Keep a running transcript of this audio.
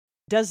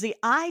Does the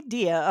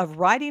idea of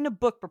writing a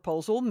book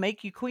proposal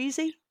make you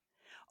queasy?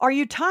 Are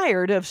you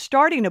tired of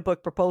starting a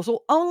book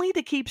proposal only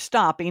to keep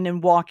stopping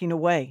and walking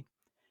away?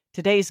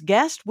 Today's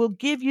guest will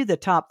give you the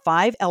top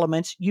 5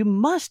 elements you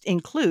must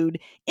include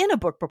in a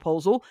book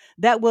proposal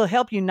that will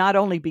help you not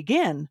only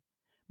begin,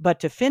 but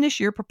to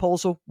finish your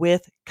proposal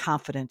with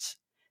confidence.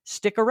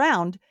 Stick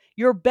around.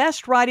 Your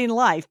best writing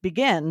life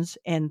begins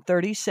in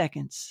 30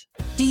 seconds.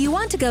 Do you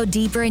want to go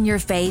deeper in your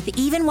faith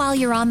even while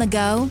you're on the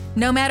go?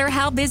 No matter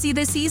how busy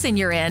the season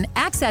you're in,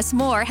 Access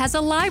More has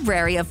a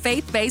library of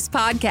faith-based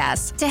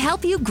podcasts to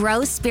help you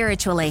grow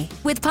spiritually.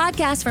 With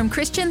podcasts from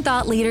Christian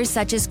thought leaders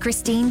such as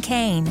Christine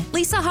Kane,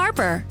 Lisa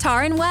Harper,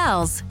 Taryn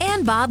Wells,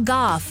 and Bob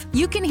Goff.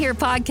 You can hear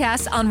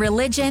podcasts on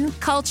religion,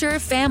 culture,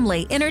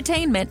 family,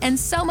 entertainment, and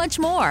so much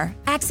more.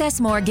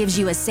 Access More gives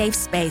you a safe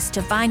space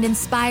to find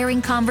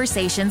inspiring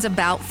conversations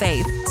about faith.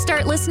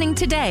 Start listening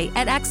today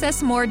at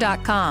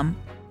accessmore.com.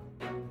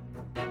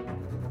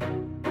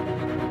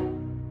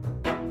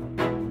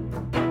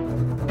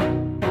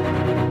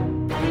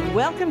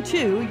 Welcome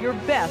to Your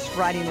Best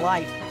Writing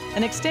Life,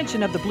 an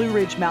extension of the Blue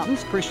Ridge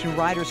Mountains Christian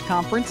Writers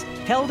Conference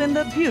held in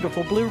the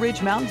beautiful Blue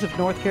Ridge Mountains of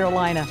North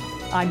Carolina.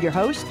 I'm your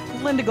host,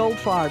 Linda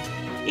Goldfarb.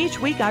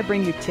 Each week I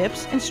bring you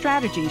tips and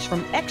strategies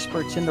from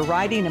experts in the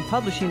writing and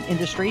publishing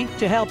industry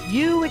to help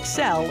you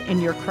excel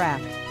in your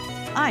craft.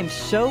 I'm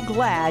so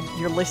glad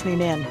you're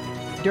listening in.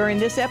 During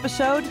this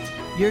episode,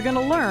 you're going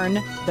to learn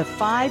the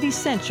 5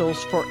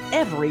 essentials for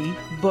every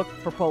book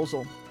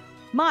proposal.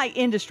 My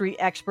industry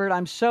expert,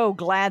 I'm so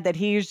glad that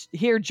he's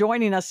here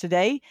joining us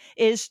today,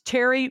 is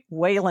Terry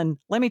Whalen.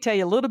 Let me tell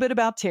you a little bit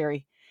about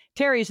Terry.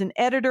 Terry is an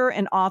editor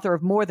and author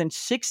of more than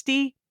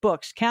 60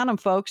 books, count them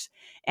folks,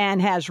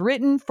 and has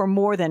written for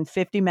more than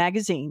 50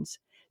 magazines.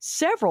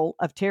 Several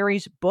of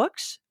Terry's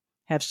books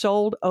have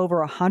sold over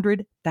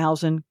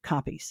 100,000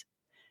 copies.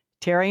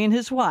 Terry and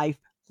his wife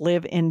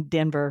live in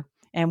Denver,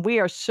 and we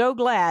are so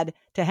glad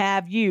to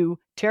have you,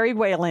 Terry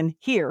Whalen,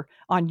 here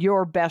on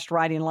Your Best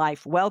Writing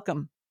Life.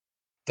 Welcome.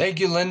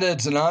 Thank you, Linda.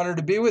 It's an honor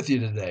to be with you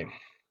today.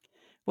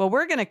 Well,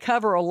 we're going to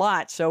cover a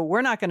lot, so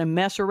we're not going to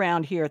mess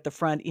around here at the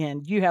front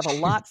end. You have a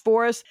lot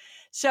for us.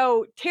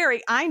 So,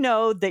 Terry, I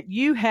know that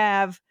you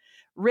have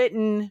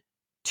written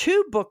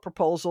 2 book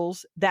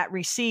proposals that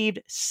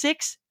received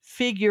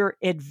 6-figure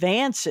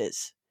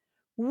advances.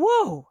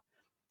 Whoa!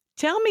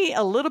 Tell me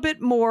a little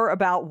bit more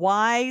about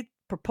why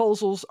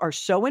proposals are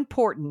so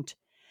important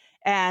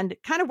and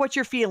kind of what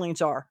your feelings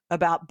are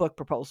about book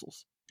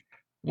proposals.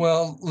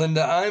 Well,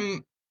 Linda,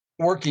 I'm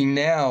working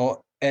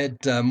now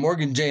at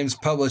Morgan James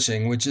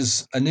Publishing, which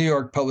is a New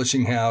York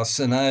publishing house,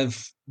 and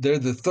they're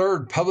the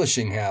 3rd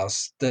publishing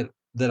house that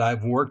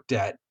I've worked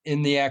at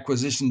in the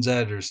acquisitions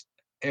editors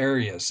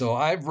area. So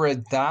I've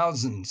read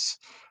thousands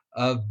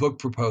of book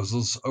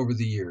proposals over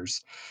the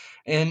years,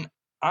 and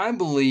I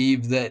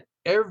believe that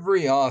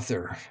every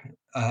author,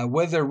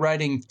 whether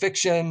writing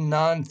fiction,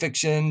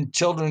 nonfiction,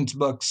 children's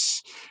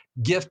books,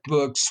 gift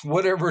books,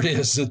 whatever it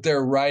is that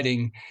they're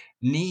writing,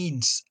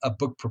 needs a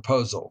book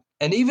proposal.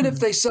 And even if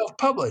they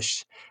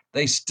self-publish,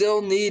 they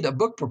still need a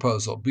book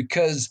proposal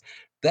because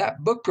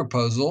that book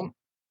proposal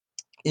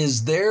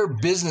is their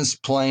business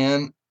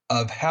plan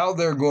of how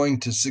they're going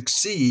to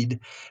succeed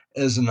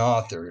as an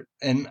author.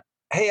 And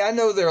hey, I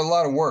know they're a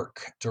lot of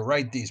work to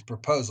write these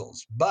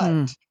proposals,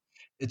 but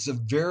it's a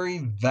very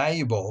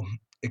valuable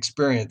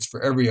experience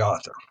for every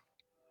author.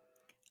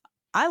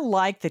 I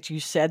like that you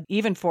said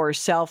even for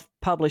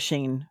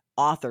self-publishing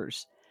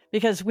authors,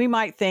 because we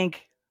might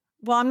think,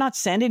 well, I'm not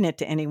sending it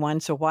to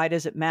anyone, so why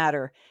does it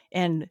matter?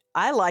 And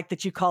I like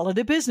that you call it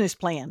a business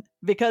plan,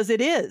 because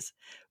it is.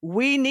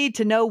 We need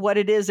to know what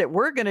it is that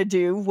we're going to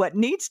do, what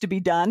needs to be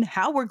done,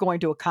 how we're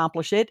going to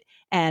accomplish it.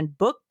 And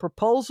book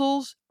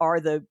proposals are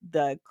the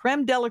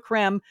creme de la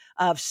creme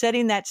of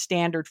setting that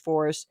standard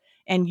for us.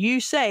 And you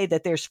say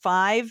that there's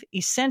 5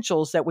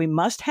 essentials that we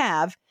must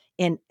have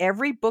in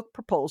every book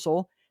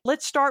proposal.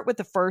 Let's start with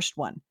the first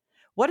one.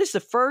 What is the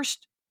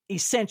first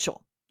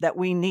essential that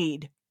we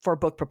need for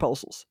book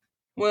proposals?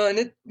 Well, and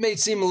it may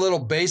seem a little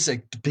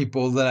basic to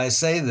people that I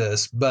say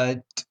this,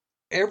 but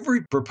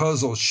every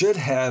proposal should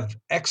have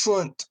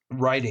excellent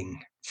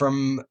writing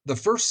from the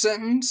first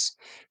sentence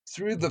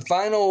through the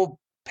final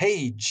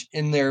page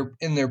in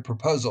their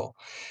proposal.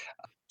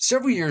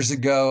 Several years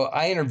ago,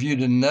 I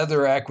interviewed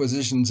another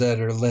acquisitions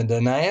editor, Linda,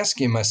 and I asked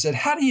him, I said,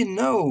 how do you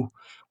know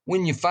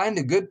when you find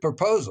a good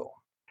proposal?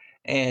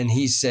 And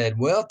he said,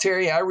 well,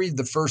 Terry, I read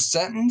the first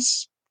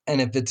sentence,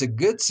 and if it's a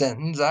good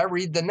sentence, I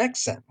read the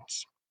next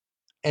sentence.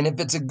 And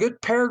if it's a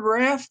good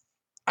paragraph,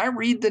 I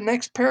read the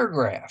next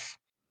paragraph.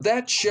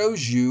 That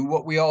shows you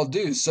what we all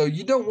do. So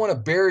you don't want to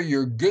bury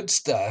your good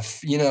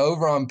stuff,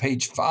 over on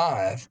page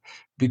 5,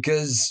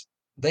 because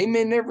they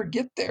may never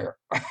get there.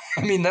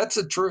 I mean, that's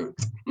the truth.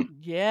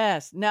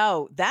 Yes.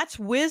 No, that's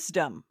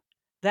wisdom.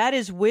 That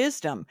is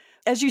wisdom.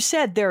 As you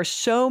said, there are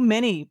so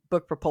many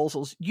book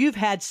proposals. You've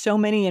had so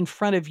many in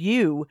front of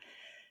you.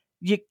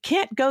 You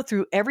can't go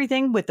through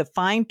everything with a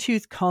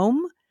fine-tooth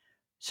comb.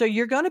 So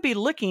you're going to be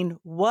looking,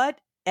 what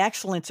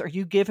excellence are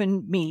you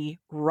giving me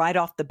right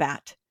off the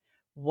bat?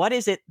 What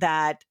is it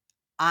that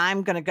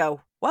I'm going to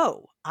go,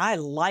 whoa, I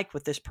like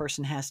what this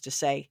person has to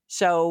say.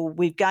 So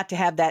we've got to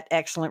have that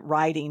excellent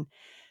writing.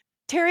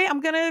 Terry, I'm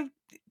going to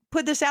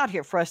put this out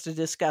here for us to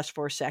discuss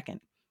for a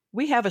second.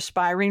 We have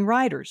aspiring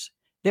writers.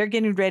 They're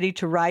getting ready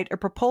to write a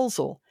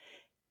proposal,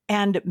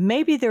 and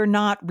maybe they're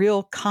not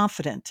real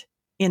confident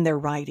in their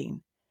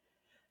writing.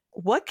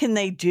 What can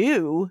they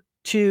do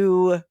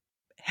to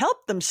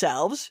help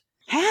themselves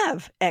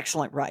have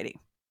excellent writing?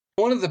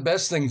 One of the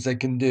best things they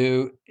can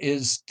do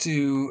is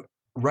to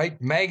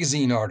write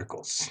magazine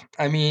articles.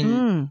 I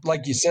mean,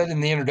 like you said in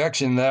the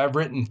introduction, that I've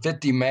written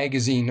 50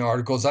 magazine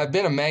articles. I've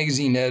been a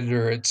magazine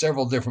editor at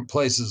several different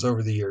places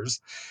over the years.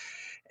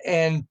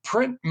 And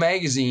print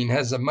magazine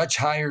has a much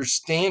higher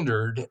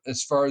standard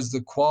as far as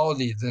the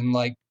quality than,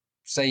 like,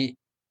 say,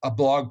 a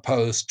blog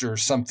post or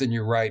something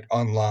you write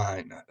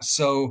online.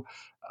 So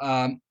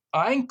I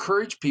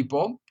encourage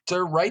people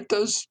to write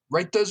those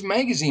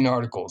magazine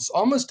articles.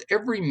 Almost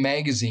every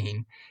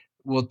magazine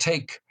will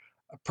take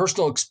a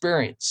personal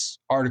experience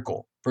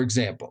article, for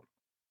example.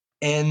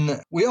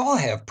 And we all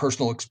have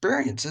personal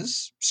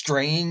experiences,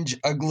 strange,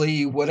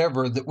 ugly,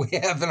 whatever that we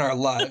have in our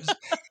lives.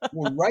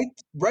 Well,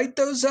 write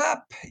those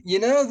up.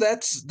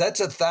 That's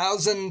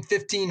 1,000,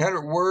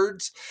 1,500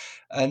 words.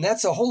 And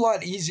that's a whole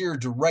lot easier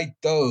to write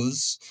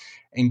those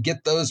and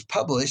get those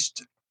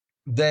published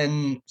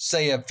than,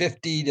 say, a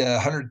 50 to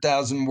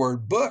 100,000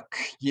 word book.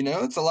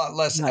 It's a lot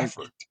less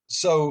effort.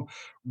 So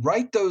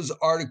write those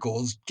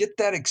articles, get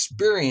that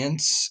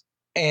experience,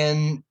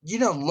 and,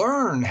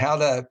 learn how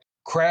to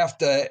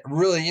craft a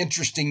really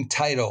interesting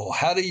title.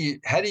 How do you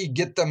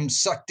get them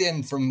sucked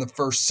in from the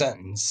first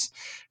sentence?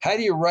 How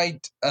do you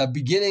write a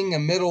beginning, a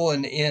middle,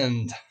 and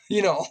end?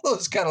 All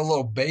those kind of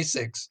little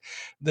basics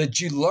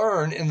that you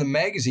learn in the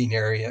magazine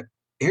area.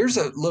 Here's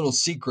a little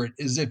secret,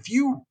 is if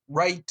you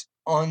write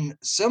on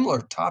similar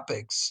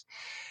topics,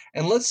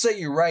 and let's say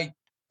you write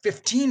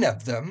 15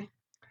 of them,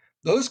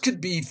 those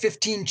could be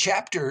 15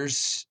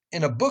 chapters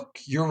in a book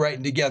you're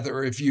writing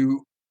together if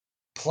you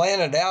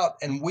plan it out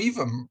and weave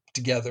them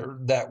together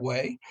that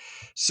way.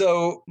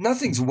 So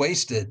nothing's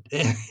wasted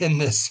in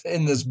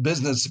this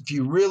business if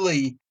you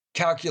really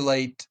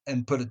calculate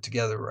and put it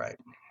together right.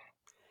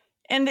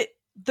 And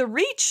the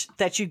reach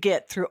that you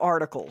get through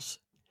articles,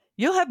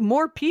 you'll have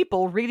more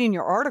people reading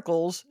your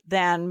articles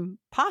than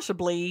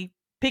possibly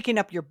picking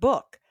up your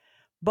book.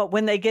 But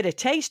when they get a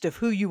taste of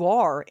who you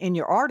are in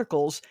your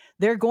articles,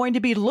 they're going to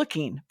be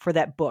looking for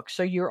that book.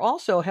 So you're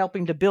also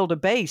helping to build a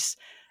base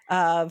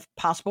of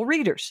possible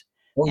readers.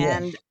 Oh,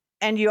 yeah.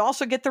 And you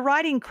also get the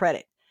writing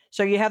credit.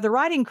 So you have the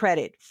writing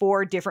credit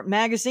for different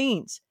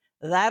magazines.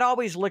 That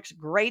always looks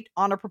great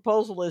on a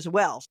proposal as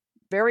well.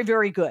 Very,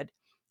 very good.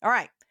 All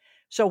right.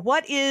 So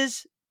what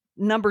is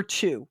number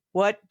 2?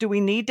 What do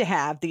we need to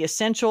have, the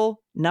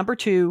essential number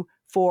 2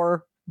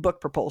 for book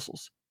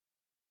proposals?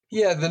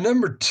 Yeah, the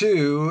number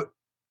 2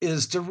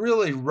 is to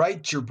really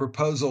write your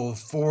proposal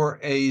for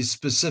a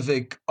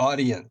specific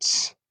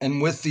audience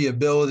and with the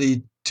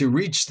ability to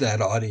reach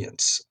that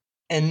audience.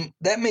 And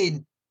that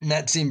may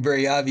not seem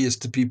very obvious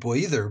to people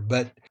either,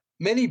 but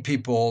many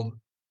people,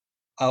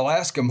 I'll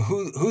ask them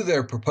who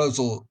their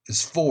proposal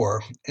is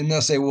for, and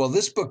they'll say, well,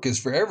 this book is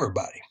for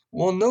everybody.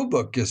 Well, no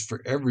book is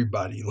for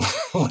everybody,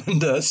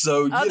 Linda.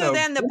 So, Other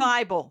than the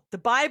Bible. The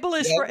Bible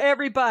is for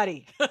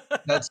everybody.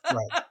 That's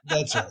right.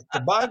 That's right. The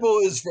Bible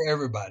is for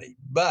everybody.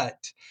 But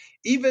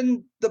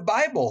even the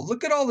Bible,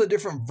 look at all the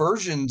different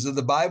versions of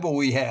the Bible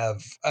we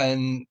have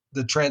and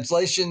the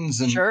translations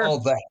and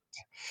all that.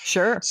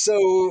 Sure.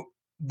 So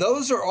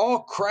those are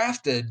all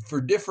crafted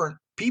for different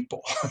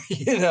people.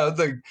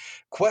 The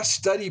Quest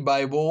Study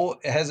Bible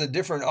has a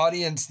different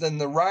audience than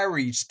the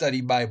Ryrie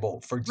Study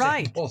Bible, for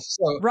example.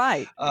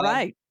 Right.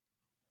 Right.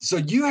 So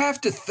you have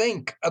to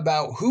think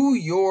about who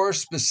your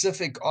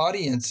specific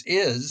audience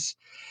is.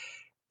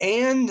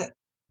 And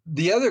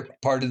the other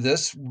part of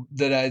this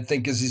that I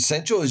think is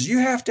essential is you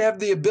have to have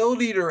the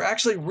ability to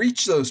actually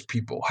reach those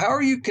people. How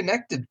are you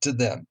connected to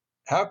them?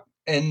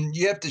 And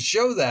you have to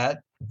show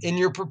that in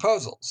your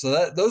proposal.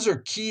 So those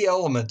are key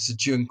elements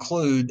that you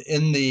include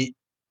in the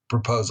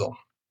proposal.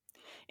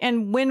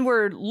 And when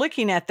we're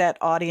looking at that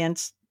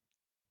audience,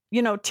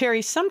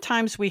 Terry,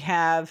 sometimes we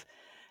have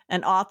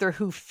an author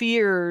who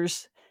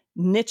fears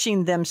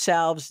niching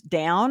themselves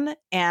down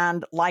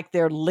and like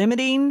they're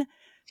limiting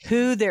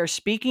who they're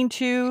speaking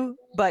to.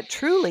 But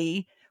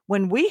truly,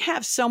 when we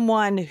have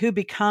someone who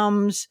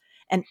becomes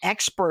an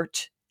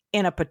expert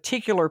in a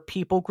particular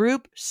people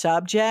group,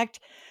 subject,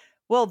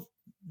 well,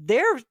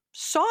 they're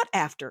sought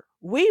after.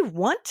 We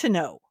want to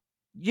know.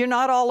 You're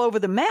not all over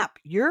the map.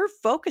 You're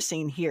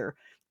focusing here.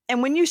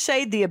 And when you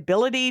say the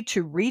ability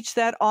to reach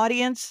that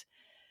audience,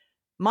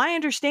 my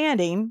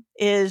understanding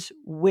is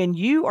when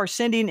you are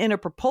sending in a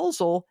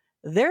proposal,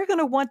 they're going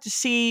to want to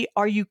see,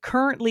 are you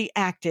currently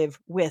active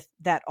with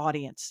that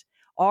audience?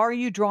 Are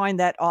you drawing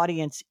that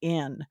audience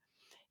in?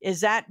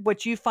 Is that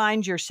what you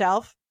find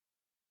yourself?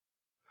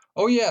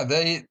 Oh, yeah.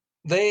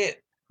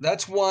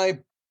 That's why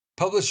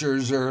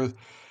publishers are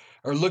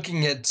are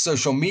looking at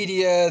social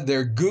media.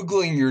 They're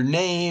Googling your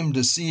name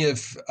to see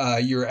if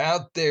you're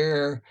out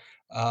there,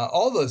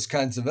 all those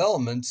kinds of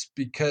elements,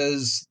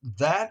 because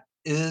that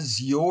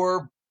is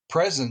your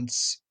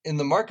presence in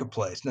the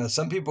marketplace. Now,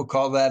 some people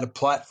call that a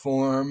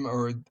platform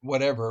or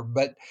whatever,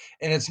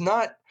 and it's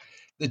not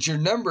that your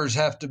numbers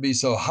have to be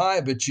so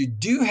high, but you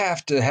do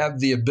have to have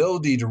the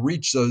ability to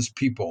reach those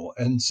people.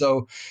 And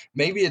so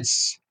maybe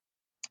it's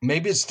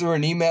through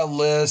an email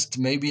list,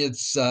 maybe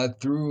it's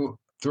through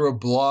a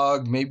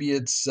blog, maybe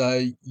it's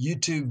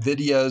YouTube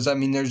videos. I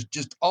mean, there's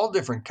just all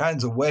different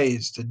kinds of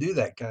ways to do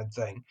that kind of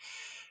thing.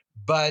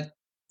 But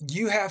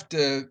you have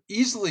to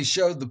easily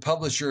show the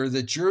publisher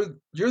that you're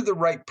the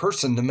right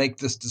person to make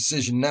this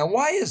decision. Now,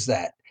 why is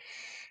that?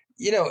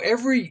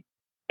 Every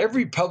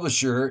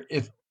publisher,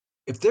 if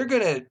they're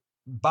going to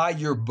buy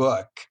your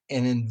book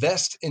and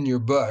invest in your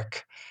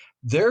book,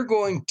 they're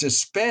going to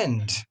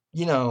spend,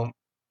 $20,000,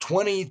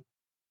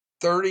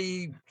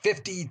 $30,000,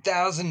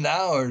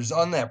 $50,000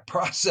 on that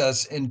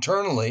process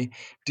internally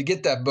to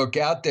get that book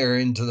out there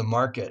into the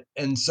market.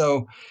 And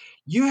so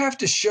you have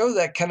to show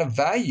that kind of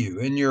value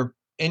in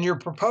your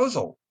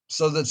proposal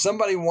so that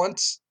somebody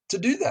wants to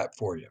do that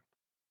for you.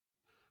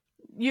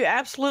 You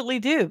absolutely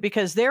do,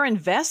 because they're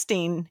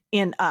investing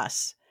in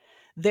us.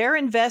 They're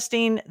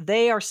investing.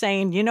 They are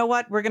saying, you know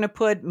what? We're going to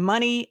put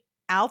money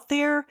out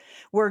there.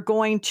 We're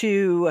going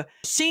to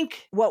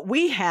sink what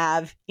we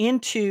have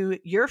into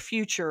your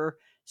future.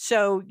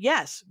 So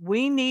yes,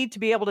 we need to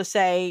be able to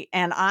say,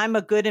 and I'm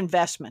a good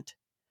investment.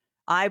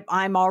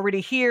 I'm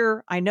already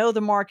here. I know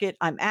the market.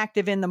 I'm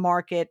active in the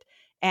market,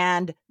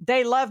 and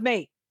they love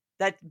me.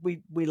 That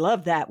we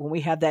love that when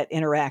we have that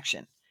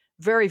interaction.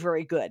 Very,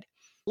 very good.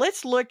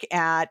 Let's look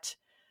at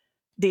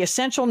the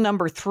essential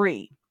number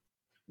 3.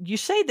 You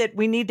say that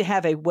we need to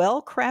have a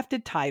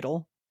well-crafted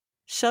title,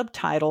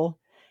 subtitle,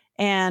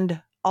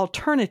 and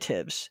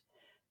alternatives.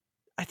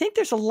 I think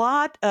there's a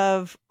lot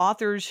of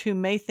authors who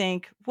may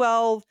think,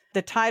 well,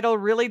 the title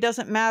really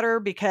doesn't matter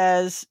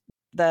because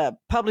the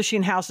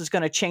publishing house is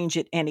going to change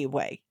it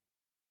anyway.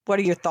 What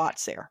are your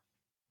thoughts there?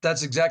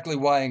 That's exactly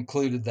why I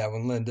included that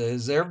one, Linda,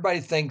 is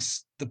everybody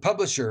thinks the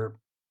publisher,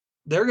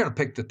 they're going to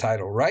pick the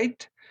title,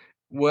 right?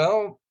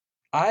 Well,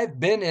 I've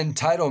been in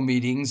title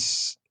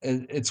meetings.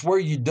 It's where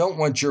you don't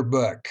want your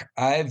book.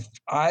 I've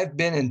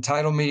been in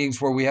title meetings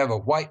where we have a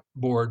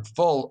whiteboard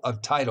full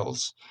of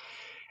titles,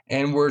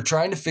 and we're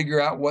trying to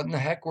figure out what in the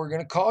heck we're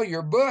going to call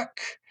your book.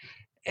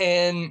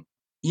 And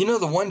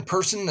the one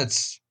person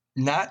that's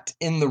not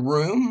in the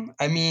room,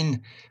 I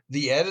mean,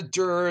 the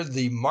editor,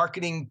 the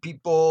marketing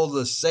people,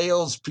 the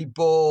sales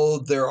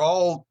people,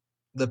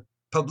 the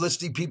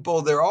publicity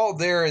people, they're all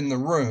there in the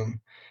room.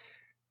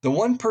 The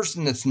one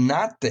person that's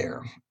not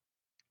there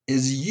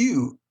is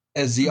you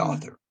as the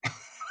author.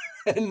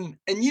 and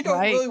you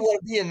don't really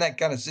want to be in that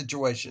kind of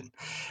situation.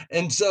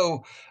 And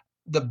so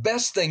the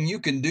best thing you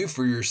can do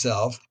for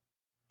yourself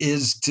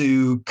is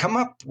to come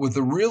up with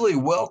a really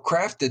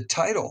well-crafted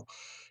title.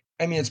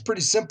 I mean, it's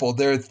pretty simple.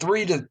 There are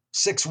 3 to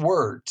 6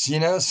 words,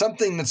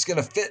 something that's going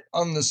to fit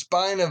on the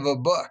spine of a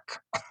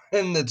book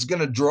and that's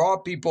going to draw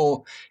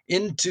people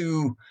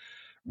into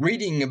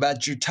reading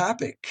about your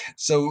topic.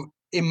 So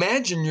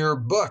imagine your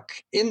book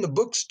in the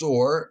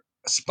bookstore,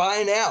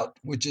 spine out,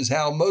 which is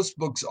how most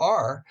books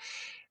are.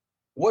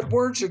 What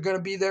words are going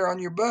to be there on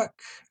your book?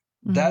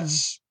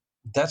 That's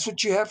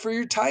what you have for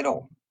your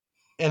title.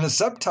 And a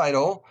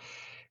subtitle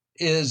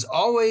is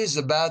always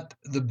about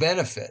the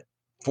benefit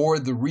for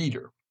the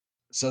reader.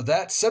 So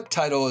that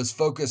subtitle is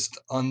focused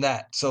on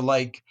that. So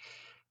like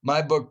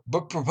my book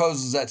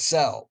Proposals That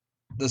Sell,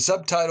 the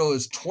subtitle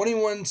is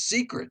 21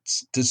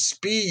 Secrets to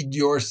Speed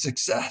Your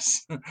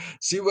Success.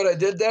 See what I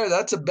did there?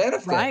 That's a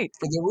benefit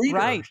for the reader.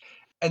 Right.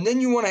 And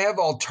then you want to have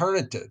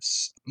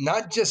alternatives,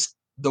 not just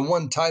the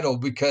one title,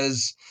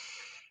 because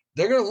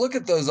they're going to look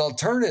at those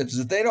alternatives.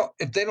 If they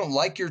don't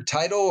like your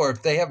title, or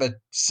if they have a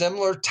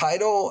similar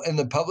title in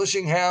the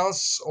publishing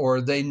house,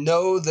 or they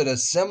know that a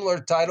similar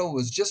title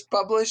was just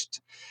published,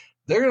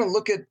 they're going to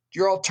look at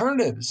your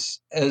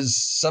alternatives as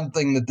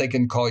something that they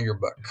can call your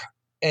book.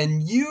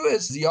 And you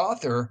as the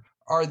author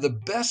are the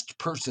best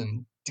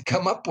person to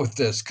come up with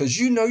this, because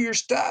you know your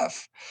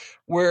stuff.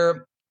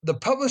 Where the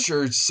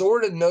publisher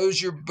sort of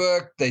knows your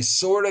book, they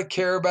sort of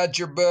care about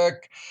your book,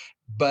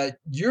 but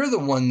you're the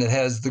one that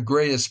has the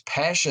greatest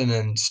passion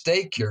and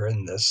stake here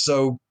in this.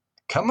 So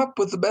come up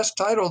with the best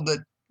title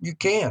that you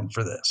can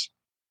for this.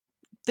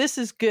 This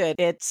is good.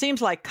 It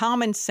seems like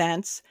common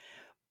sense,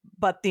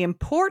 but the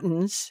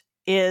importance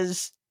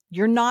is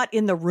you're not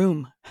in the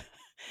room.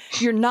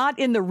 You're not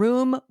in the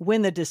room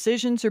when the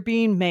decisions are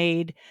being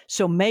made.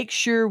 So make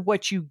sure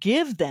what you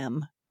give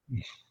them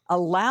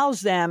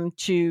allows them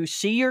to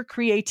see your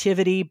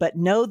creativity, but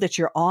know that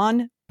you're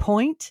on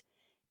point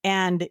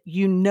and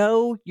you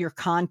know your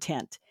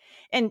content.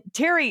 And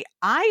Terry,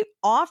 I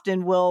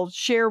often will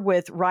share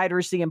with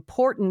writers the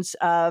importance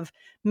of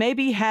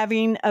maybe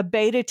having a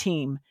beta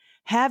team,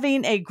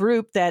 having a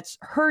group that's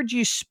heard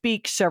you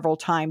speak several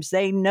times.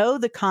 They know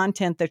the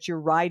content that you're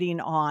writing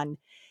on.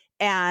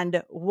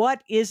 And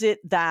what is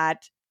it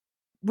that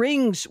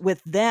rings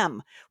with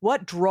them?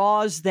 What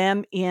draws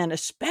them in,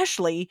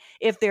 especially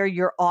if they're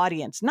your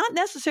audience, not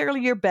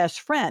necessarily your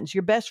best friends.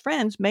 Your best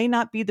friends may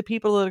not be the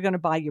people that are going to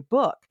buy your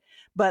book,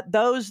 but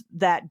those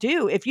that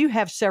do, if you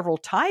have several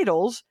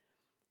titles,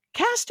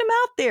 cast them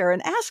out there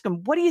and ask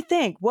them, what do you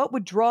think? What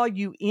would draw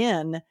you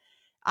in?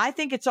 I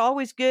think it's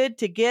always good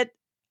to get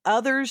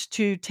others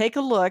to take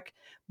a look,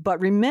 but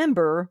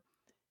remember,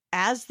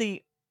 as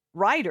the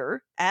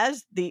writer,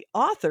 as the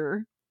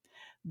author,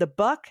 the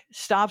buck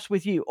stops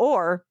with you,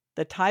 or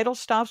the title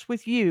stops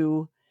with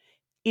you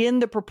in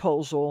the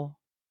proposal.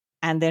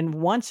 And then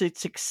once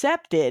it's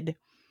accepted,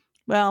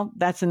 well,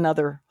 that's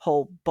another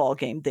whole ball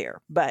game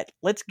there. But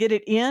let's get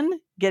it in,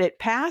 get it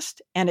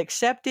passed and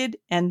accepted,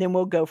 and then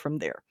we'll go from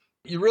there.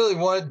 You really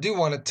do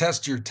want to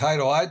test your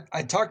title.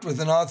 I talked with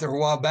an author a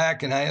while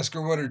back, and I asked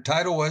her what her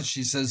title was.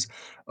 She says,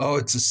 "Oh,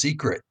 it's a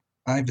secret.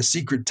 I have a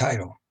secret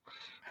title."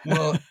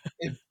 Well,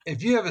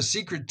 if you have a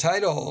secret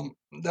title,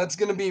 that's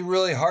going to be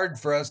really hard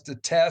for us to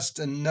test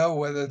and know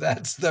whether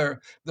that's the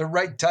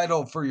right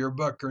title for your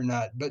book or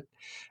not. But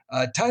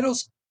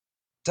titles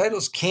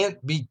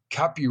can't be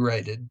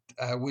copyrighted,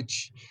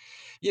 which,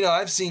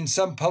 I've seen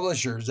some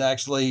publishers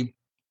actually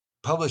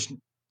publish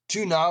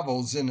 2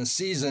 novels in a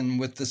season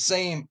with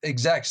the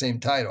exact same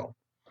title.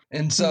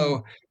 And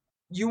so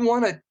you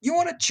want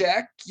to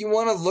check, you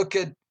want to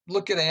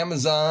look at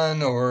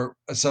Amazon or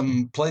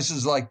some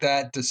places like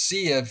that to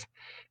see if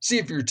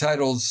your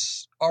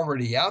title's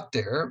already out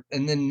there,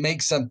 and then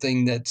make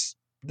something that's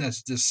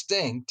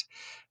distinct.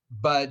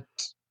 But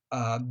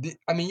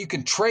you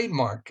can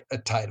trademark a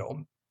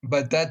title,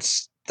 but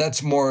that's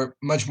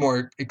much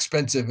more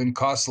expensive and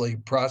costly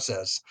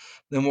process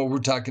than what we're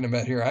talking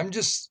about here. I'm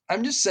just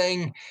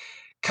saying,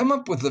 come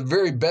up with the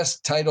very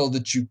best title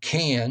that you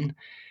can,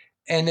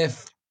 and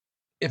if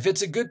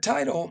it's a good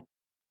title,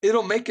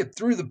 it'll make it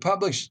through the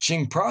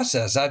publishing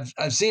process.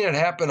 I've seen it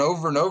happen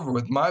over and over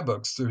with my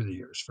books through the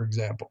years, for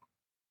example.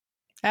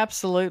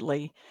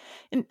 Absolutely.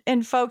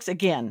 And folks,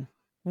 again,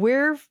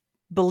 we're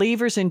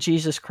believers in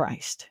Jesus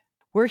Christ.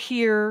 We're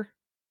here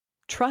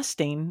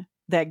trusting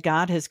that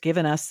God has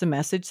given us the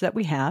message that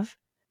we have,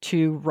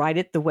 to write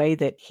it the way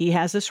that He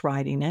has us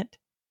writing it,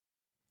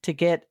 to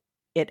get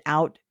it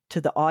out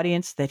to the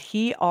audience that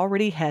He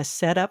already has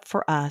set up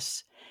for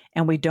us,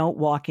 and we don't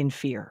walk in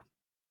fear.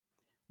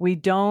 We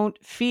don't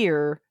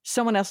fear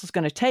someone else is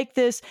going to take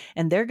this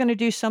and they're going to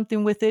do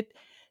something with it.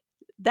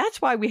 That's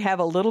why we have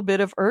a little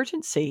bit of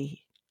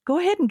urgency. Go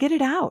ahead and get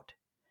it out.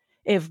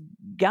 If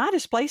God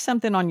has placed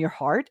something on your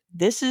heart,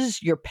 this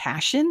is your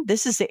passion,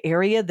 this is the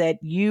area that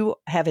you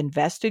have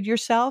invested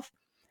yourself,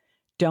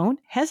 don't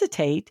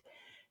hesitate.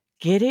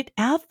 Get it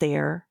out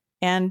there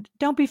and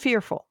don't be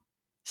fearful.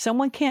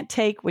 Someone can't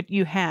take what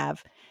you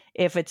have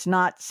if it's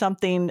not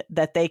something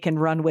that they can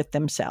run with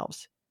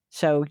themselves.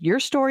 So your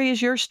story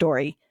is your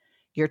story.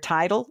 Your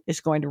title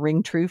is going to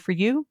ring true for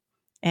you,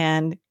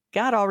 and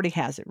God already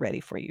has it ready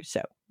for you.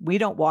 So we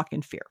don't walk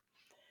in fear.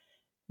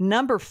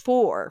 Number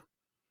 4,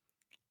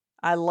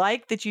 I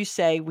like that you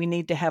say we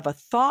need to have a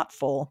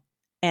thoughtful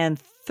and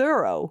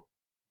thorough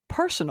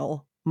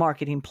personal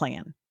marketing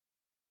plan.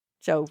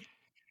 So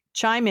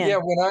chime in. Yeah,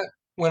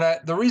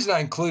 the reason I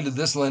included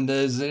this, Linda,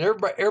 is that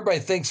everybody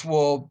thinks,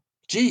 well,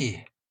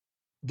 gee,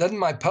 doesn't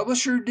my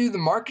publisher do the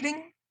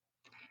marketing?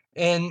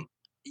 And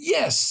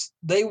yes,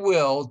 they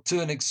will to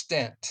an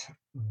extent,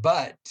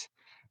 but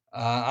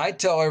I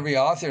tell every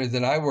author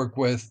that I work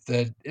with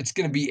that it's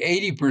going to be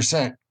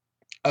 80%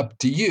 up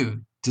to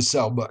you to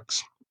sell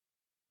books.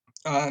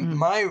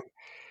 My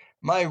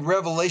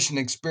revelation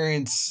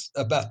experience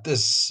about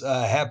this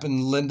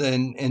happened, Linda,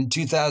 in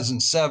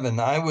 2007.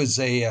 I was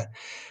a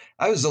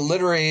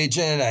literary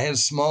agent. I had a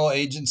small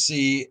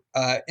agency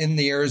in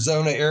the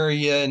Arizona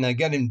area, and I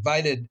got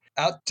invited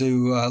out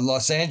to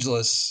Los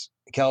Angeles,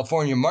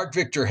 California. Mark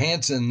Victor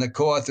Hansen, the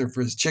co-author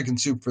for his Chicken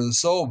Soup for the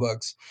Soul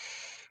books,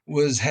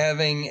 was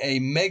having a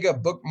mega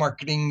book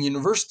marketing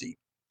university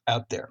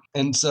out there.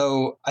 And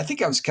so I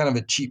think I was kind of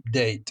a cheap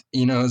date,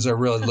 as I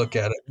really look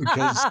at it,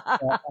 because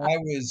I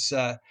was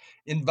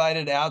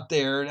invited out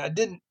there, and I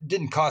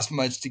didn't cost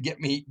much to get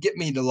me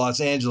to Los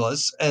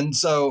Angeles. And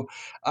so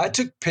I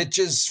took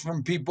pitches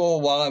from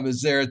people while I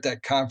was there at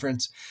that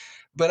conference.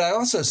 But I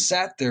also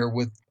sat there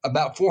with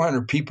about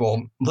 400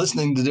 people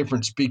listening to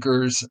different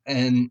speakers.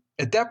 And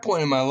at that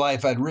point in my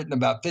life, I'd written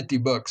about 50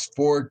 books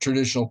for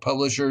traditional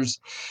publishers.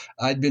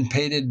 I'd been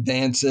paid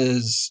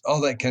advances,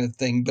 all that kind of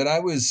thing. But I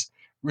was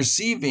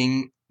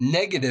receiving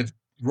negative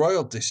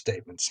royalty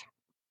statements.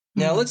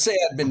 Now, let's say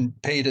I'd been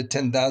paid a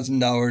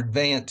 $10,000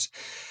 advance.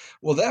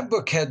 Well, that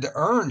book had to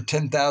earn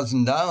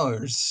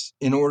 $10,000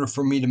 in order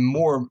for me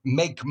to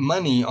make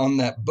money on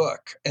that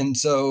book. And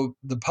so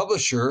the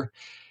publisher,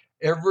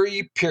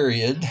 every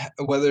period,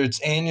 whether it's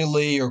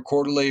annually or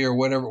quarterly or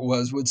whatever it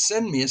was, would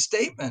send me a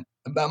statement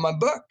about my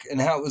book and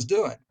how it was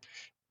doing.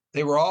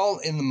 They were all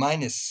in the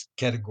minus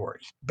category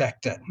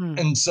back then.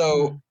 And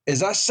so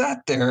as I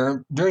sat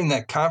there during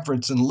that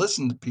conference and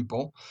listened to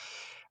people,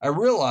 I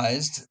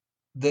realized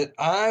that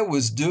I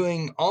was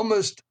doing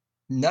almost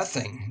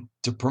nothing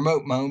to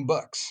promote my own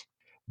books,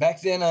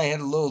 back then I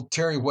had a little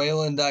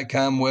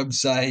terrywhalen.com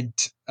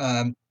website.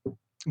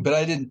 But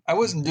I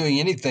wasn't doing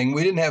anything.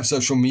 We didn't have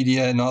social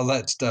media and all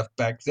that stuff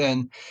back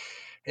then.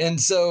 And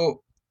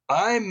so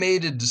I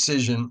made a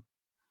decision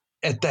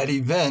at that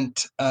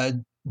event.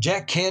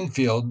 Jack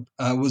Canfield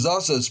was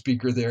also a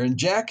speaker there. And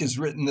Jack has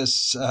written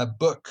this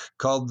book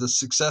called The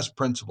Success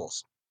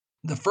Principles.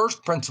 The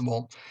first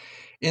principle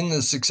in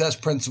the Success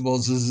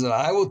Principles is that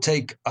I will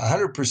take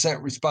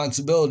 100%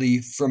 responsibility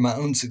for my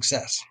own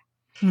success.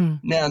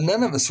 Now,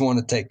 none of us want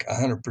to take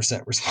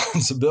 100%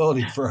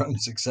 responsibility for our own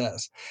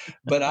success,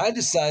 but I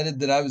decided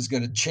that I was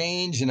going to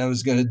change and I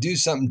was going to do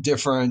something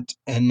different.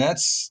 And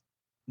that's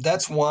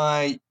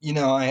why,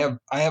 I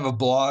have a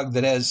blog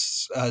that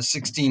has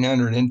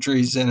 1,600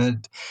 entries in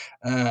it.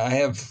 I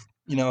have,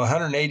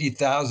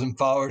 180,000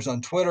 followers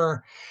on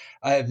Twitter.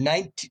 I have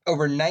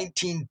over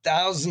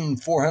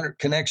 19,400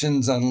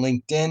 connections on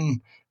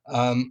LinkedIn.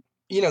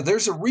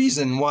 There's a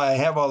reason why I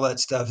have all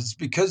that stuff. It's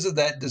because of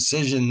that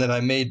decision that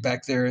I made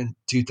back there in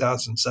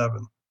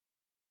 2007.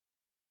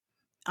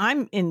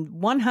 I'm in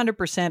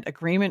 100%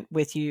 agreement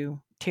with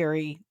you,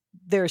 Terry.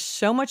 There's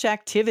so much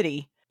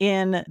activity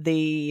in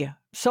the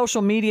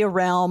social media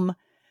realm.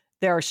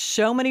 There are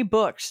so many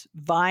books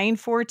vying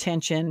for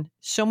attention,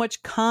 so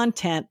much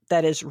content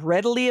that is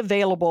readily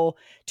available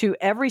to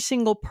every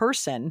single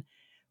person.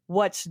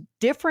 What's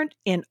different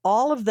in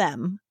all of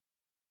them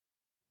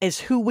is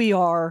who we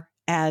are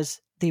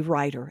as the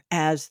writer,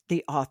 as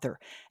the author,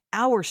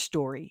 our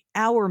story,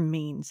 our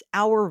means,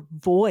 our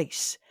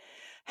voice,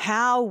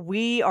 how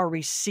we are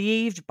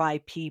received by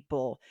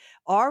people.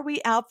 Are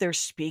we out there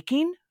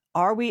speaking?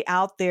 Are we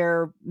out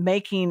there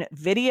making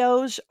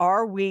videos?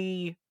 Are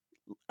we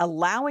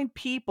allowing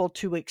people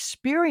to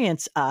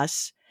experience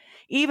us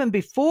even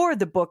before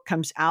the book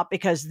comes out?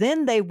 Because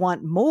then they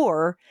want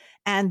more.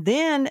 And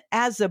then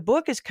as the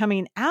book is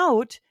coming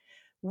out,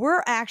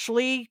 we're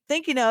actually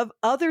thinking of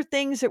other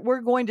things that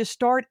we're going to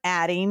start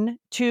adding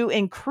to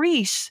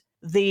increase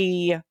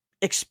the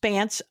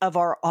expanse of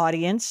our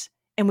audience.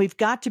 And we've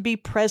got to be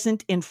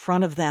present in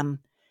front of them.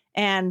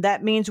 And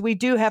that means we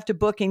do have to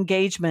book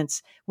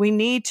engagements. We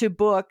need to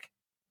book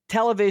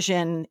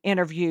television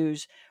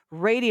interviews,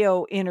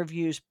 radio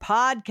interviews,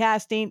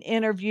 podcasting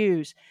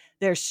interviews.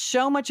 There's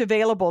so much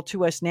available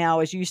to us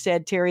now, as you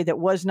said, Terry, that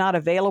was not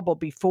available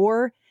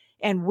before.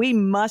 And we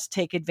must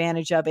take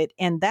advantage of it.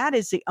 And that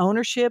is the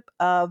ownership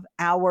of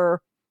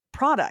our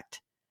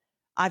product.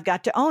 I've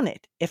got to own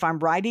it. If I'm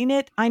writing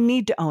it, I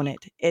need to own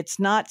it. It's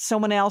not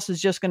someone else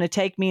is just going to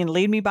take me and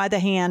lead me by the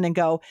hand and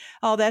go,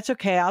 oh, that's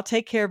okay. I'll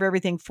take care of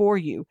everything for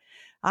you.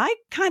 I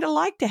kind of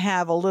like to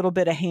have a little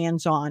bit of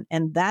hands-on.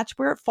 And that's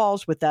where it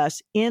falls with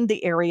us in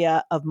the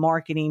area of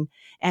marketing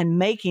and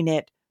making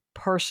it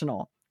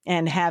personal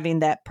and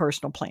having that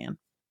personal plan.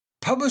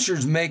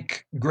 Publishers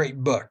make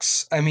great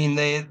books. I mean,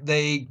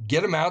 they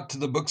get them out to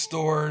the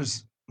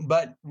bookstores,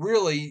 but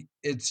really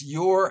it's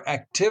your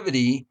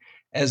activity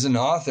as an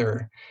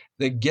author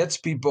that gets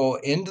people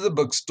into the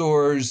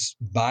bookstores,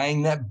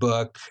 buying that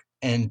book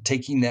and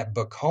taking that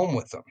book home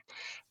with them.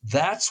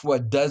 That's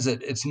what does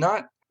it. It's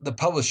not the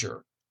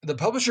publisher. The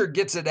publisher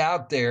gets it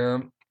out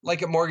there,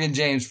 like at Morgan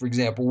James, for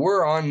example.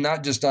 We're on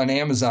not just on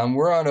Amazon,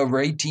 we're on over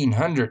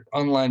 1,800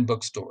 online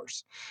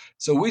bookstores.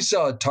 So we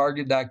sell at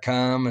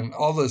Target.com and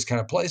all those kind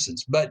of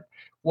places. But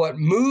what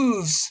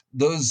moves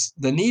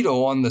the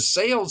needle on the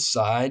sales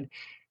side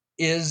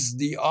is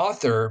the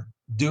author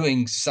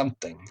doing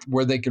something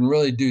where they can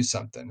really do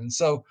something. And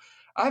so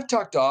I've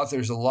talked to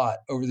authors a lot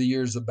over the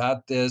years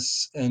about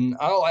this, and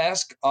I'll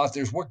ask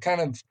authors what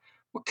kind of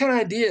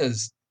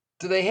ideas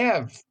do they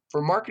have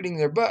for marketing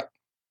their book.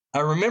 I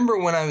remember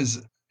when I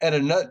was at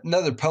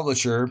another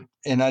publisher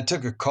and I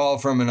took a call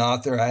from an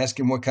author. I asked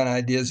him what kind of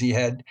ideas he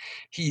had.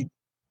 He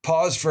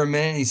paused for a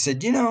minute and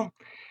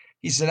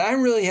he said, I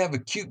really have a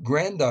cute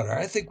granddaughter.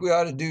 I think we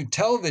ought to do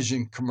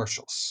television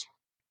commercials.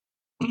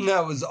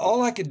 That was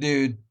all I could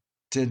do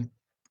to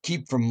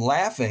keep from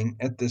laughing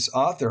at this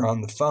author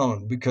on the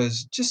phone,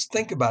 because just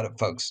think about it,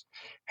 folks.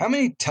 How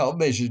many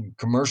television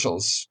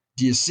commercials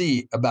do you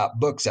see about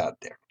books out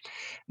there?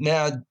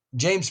 Now,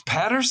 James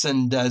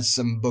Patterson does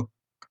some book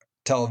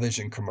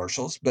television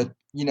commercials, but,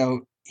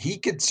 he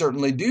could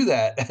certainly do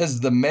that as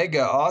the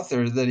mega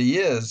author that he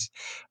is.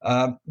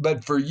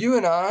 But for you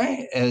and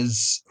I,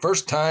 as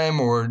first-time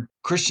or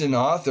Christian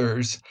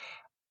authors,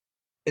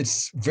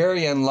 it's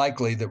very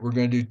unlikely that we're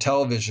going to do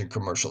television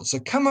commercials. So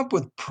come up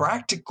with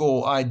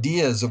practical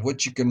ideas of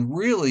what you can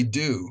really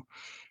do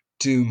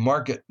to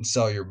market and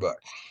sell your book.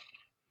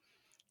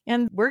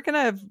 And we're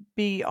going to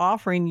be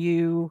offering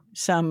you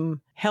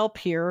some help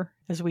here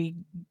as we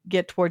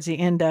get towards the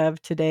end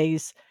of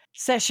today's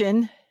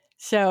session.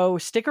 So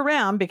stick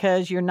around,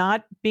 because you're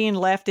not being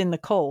left in the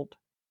cold.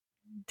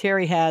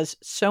 Terry has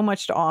so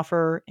much to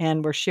offer,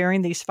 and we're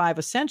sharing these 5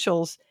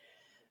 essentials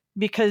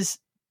because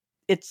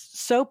it's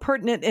so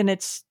pertinent, and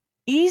it's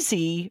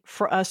easy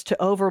for us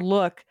to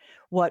overlook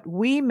what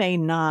we may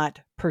not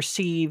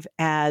perceive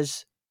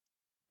as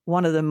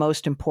one of the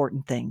most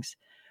important things.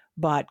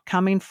 But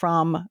coming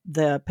from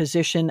the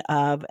position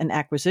of an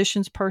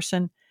acquisitions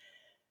person,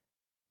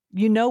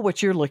 you know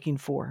what you're looking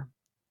for,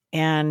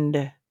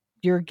 and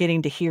you're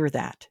getting to hear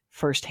that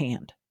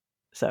firsthand.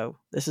 So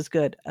this is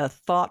good. A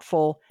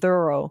thoughtful,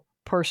 thorough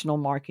personal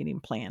marketing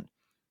plan.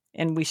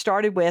 And we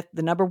started with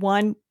the number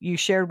one you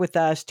shared with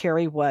us,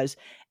 Terry, was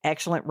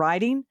excellent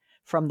writing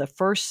from the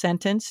first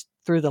sentence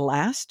through the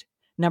last.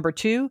 Number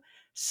two,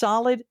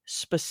 solid,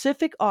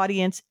 specific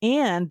audience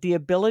and the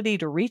ability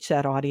to reach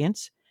that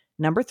audience.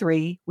 Number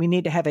three, we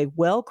need to have a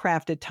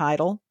well-crafted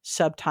title,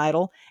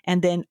 subtitle,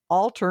 and then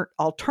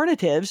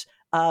alternatives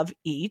of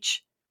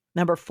each.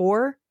 Number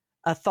four,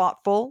 a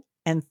thoughtful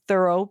and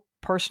thorough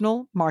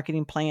personal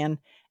marketing plan.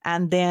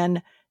 And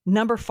then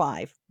number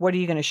five, what are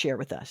you going to share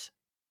with us?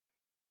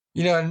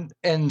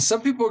 And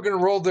some people are going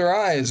to roll their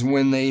eyes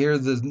when they hear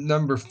the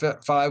number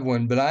 5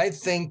 one, but I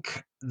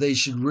think they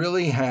should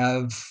really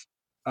have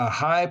a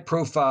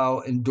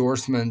high-profile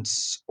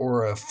endorsements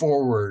or a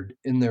forward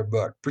in their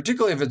book,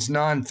 particularly if it's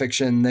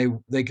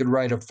nonfiction. They could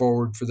write a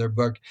forward for their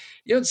book.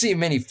 You don't see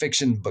many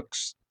fiction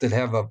books that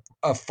have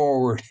a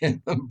forward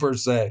in them per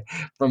se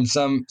from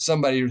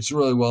somebody who's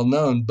really well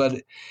known.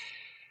 But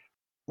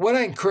what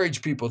I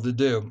encourage people to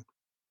do,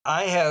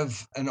 I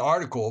have an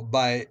article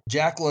by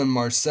Jacqueline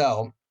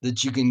Marcel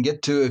that you can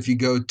get to if you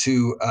go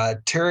to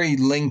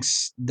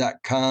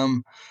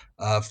terrylinks.com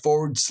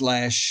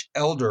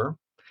 /elder.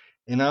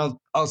 And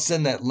I'll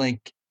send that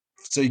link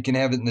so you can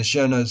have it in the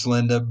show notes,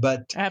 Linda.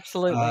 But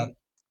absolutely,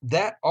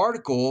 that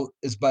article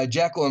is by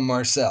Jacqueline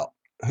Marcel,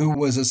 who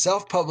was a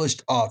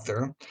self-published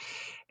author.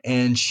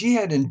 And she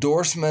had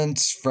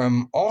endorsements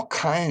from all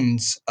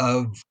kinds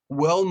of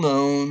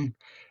well-known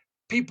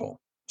people,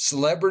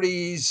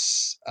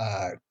 celebrities,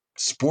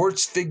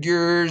 sports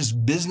figures,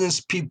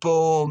 business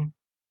people.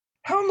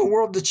 How in the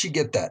world did she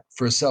get that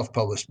for a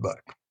self-published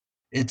book?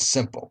 It's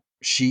simple.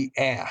 She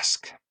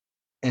asked.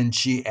 And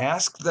she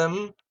asked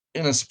them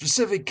in a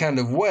specific kind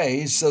of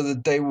way so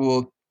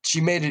that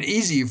she made it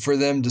easy for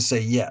them to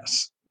say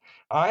yes.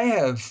 I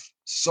have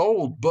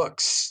sold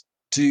books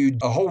to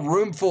a whole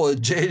room full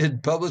of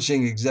jaded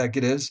publishing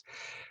executives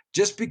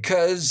just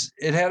because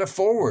it had a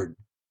forward.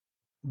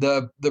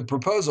 The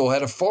proposal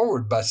had a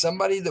forward by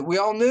somebody that we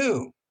all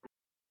knew.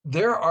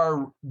 There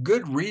are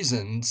good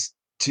reasons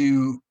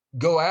to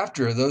go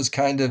after those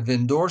kind of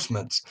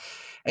endorsements.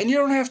 And you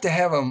don't have to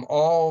have them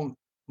all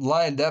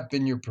lined up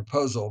in your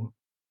proposal,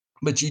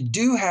 but you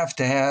do have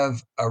to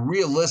have a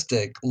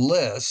realistic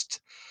list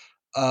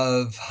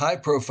of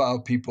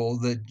high-profile people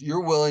that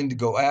you're willing to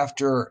go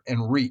after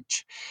and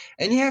reach.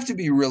 And you have to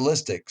be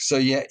realistic. So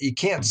you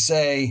can't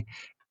say,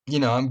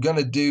 I'm going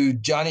to do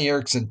Johnny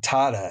Erickson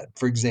Tada,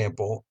 for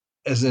example,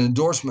 as an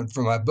endorsement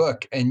for my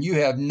book, and you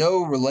have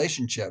no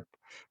relationship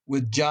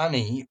with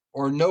Johnny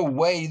or no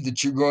way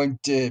that you're going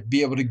to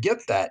be able to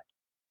get that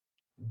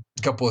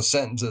couple of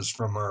sentences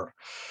from her.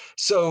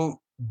 So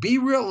be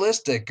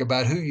realistic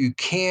about who you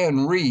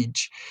can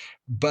reach,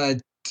 but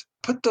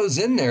put those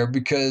in there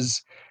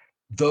because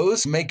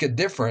those make a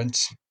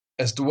difference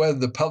as to whether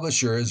the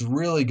publisher is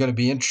really going to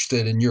be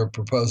interested in your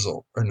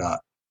proposal or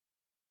not.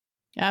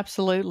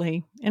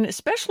 Absolutely. And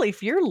especially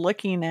if you're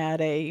looking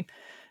at a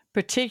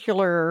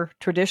particular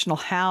traditional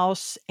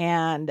house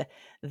and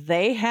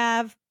they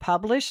have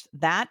published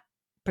that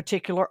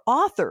particular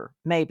author,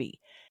 maybe.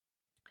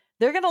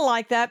 They're going to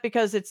like that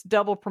because it's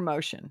double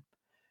promotion.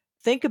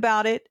 Think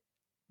about it,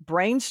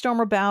 brainstorm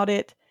about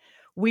it.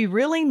 We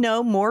really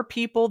know more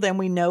people than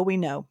we know we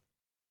know.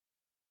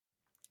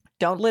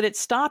 Don't let it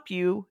stop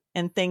you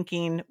in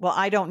thinking, well,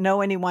 I don't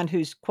know anyone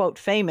who's, quote,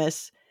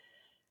 famous.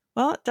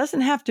 Well, it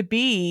doesn't have to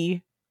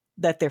be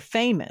that they're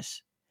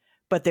famous,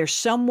 but there's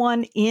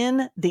someone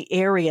in the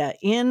area,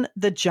 in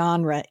the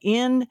genre,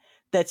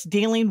 that's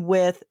dealing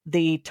with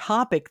the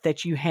topic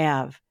that you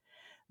have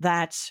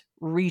that's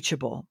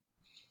reachable.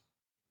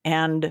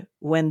 And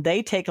when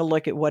they take a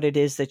look at what it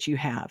is that you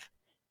have,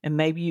 and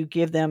maybe you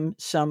give them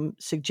some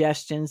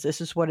suggestions,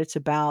 this is what it's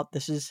about.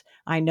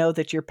 I know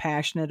that you're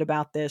passionate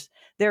about this.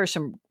 There are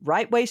some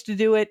right ways to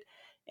do it,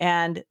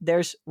 and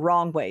there's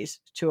wrong ways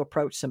to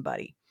approach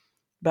somebody.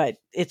 But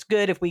it's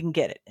good if we can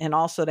get it. And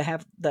also to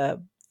have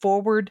the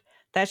forward,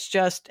 that's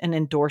just an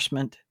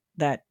endorsement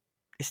that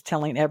is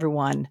telling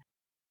everyone,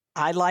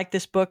 I like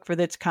this book for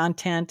its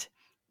content.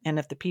 And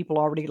if the people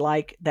already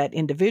like that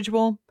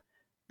individual,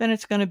 then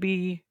it's going to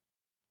be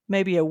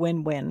maybe a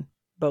win-win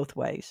both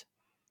ways.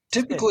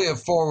 Typically, a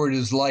forward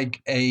is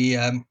like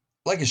a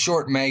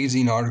short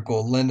magazine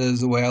article. Linda,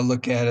 is the way I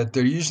look at it.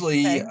 They're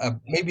usually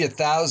maybe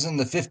 1,000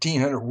 to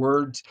 1,500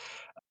 words.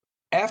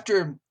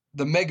 After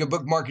the Mega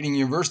Book Marketing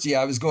University,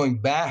 I was going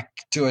back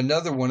to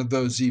another one of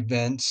those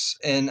events,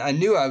 and I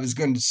knew I was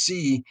going to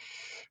see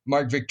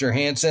Mark Victor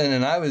Hansen,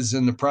 and I was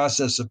in the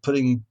process of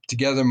putting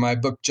together my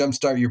book,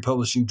 Jumpstart Your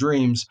Publishing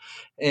Dreams,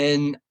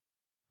 and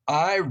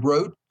I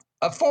wrote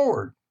a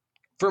forward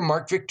for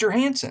Mark Victor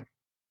Hansen.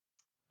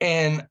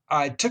 And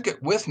I took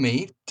it with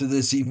me to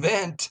this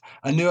event.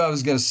 I knew I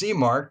was going to see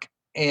Mark,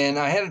 and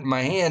I had it in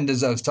my hand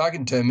as I was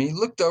talking to him. He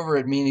looked over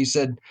at me and he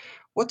said,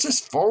 "What's this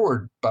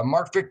forward by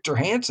Mark Victor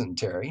Hansen,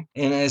 Terry?"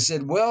 And I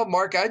said, "Well,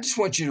 Mark, I just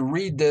want you to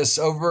read this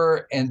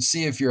over and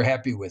see if you're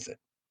happy with it."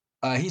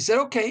 he said,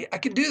 okay, I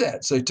can do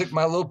that. So he took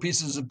my little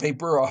pieces of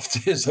paper off to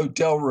his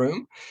hotel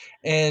room.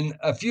 And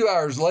a few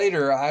hours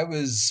later, I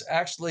was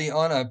actually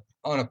on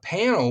a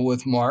panel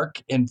with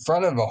Mark in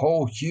front of a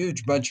whole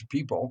huge bunch of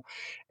people.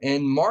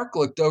 And Mark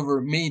looked over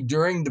at me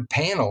during the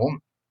panel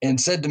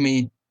and said to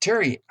me,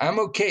 Terry, I'm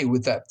okay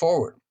with that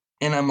forward.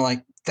 And I'm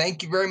like,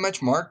 thank you very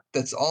much, Mark.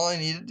 That's all I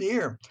needed to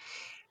hear.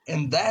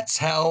 And that's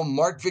how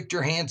Mark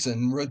Victor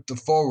Hansen wrote the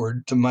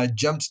forward to my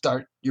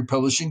Jumpstart Your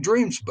Publishing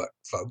Dreams book,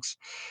 folks.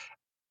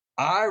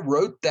 I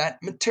wrote that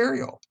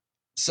material.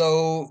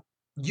 So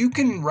you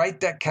can write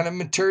that kind of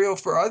material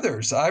for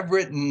others. I've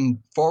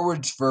written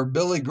forwards for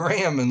Billy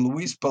Graham and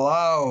Luis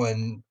Palau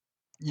and,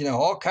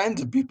 all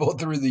kinds of people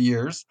through the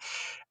years.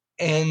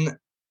 And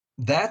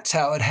that's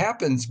how it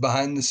happens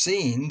behind the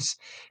scenes.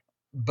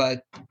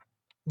 But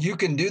you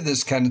can do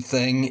this kind of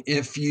thing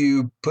if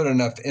you put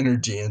enough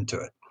energy into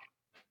it.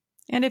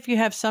 And if you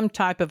have some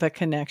type of a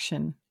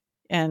connection,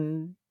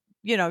 and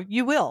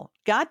you will.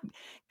 God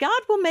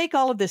will make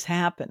all of this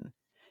happen.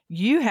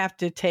 You have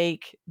to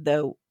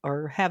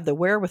have the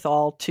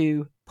wherewithal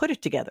to put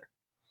it together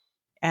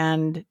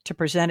and to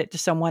present it to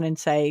someone and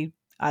say,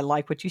 I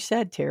like what you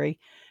said, Terry.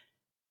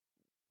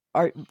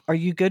 Are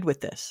you good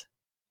with this?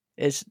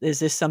 Is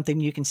this something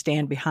you can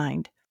stand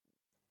behind?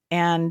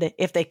 And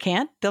if they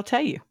can't, they'll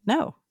tell you,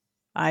 no,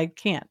 I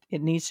can't.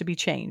 It needs to be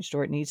changed,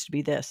 or it needs to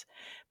be this.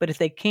 But if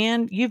they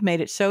can, you've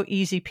made it so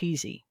easy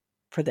peasy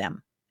for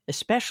them,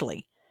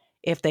 especially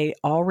if they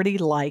already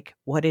like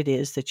what it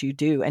is that you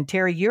do. And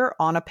Terry, you're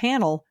on a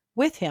panel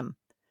with him.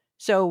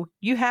 So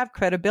you have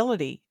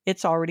credibility.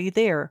 It's already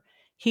there.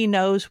 He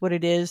knows what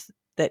it is,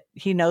 that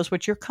he knows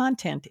what your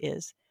content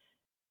is.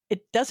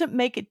 It doesn't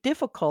make it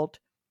difficult.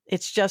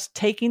 It's just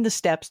taking the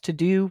steps to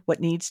do what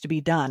needs to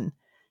be done.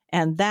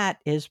 And that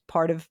is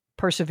part of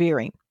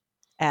persevering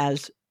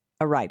as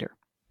a writer.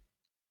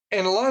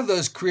 And a lot of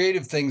those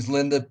creative things,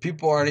 Linda,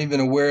 people aren't even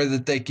aware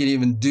that they could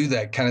even do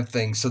that kind of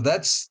thing. So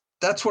that's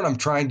what I'm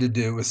trying to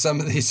do with some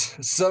of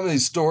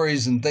these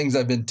stories and things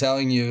I've been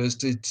telling you, is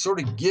to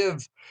sort of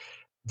give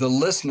the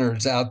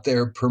listeners out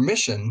there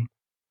permission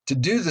to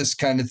do this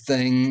kind of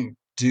thing,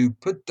 to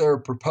put their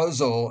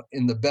proposal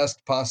in the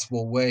best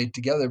possible way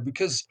together.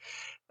 Because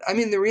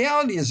the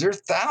reality is there are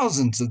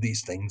thousands of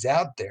these things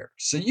out there.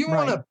 So you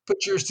want to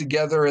put yours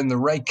together in the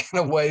right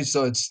kind of way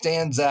so it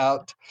stands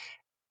out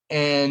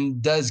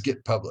and does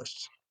get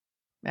published.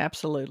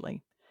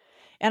 Absolutely.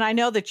 And I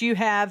know that you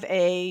have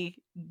a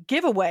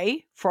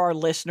giveaway for our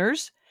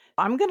listeners.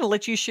 I'm going to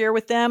let you share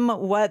with them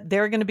what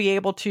they're going to be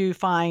able to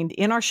find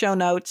in our show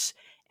notes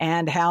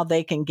and how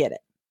they can get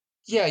it.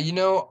 Yeah,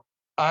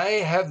 I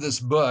have this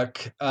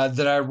book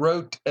that I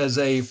wrote as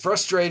a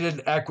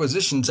frustrated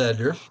acquisitions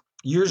editor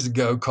years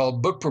ago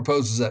called Book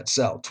Proposals That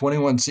Sell,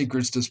 21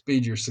 Secrets to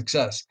Speed Your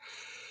Success.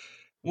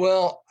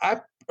 Well,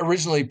 I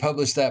originally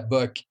published that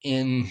book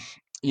in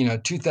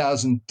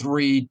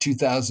 2003,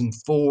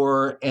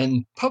 2004,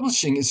 and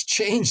publishing has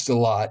changed a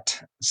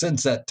lot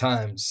since that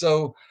time.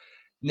 So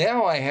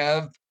now I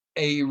have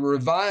a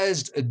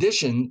revised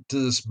edition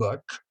to this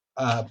book,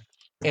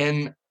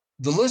 and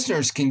the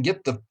listeners can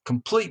get the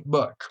complete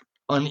book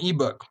on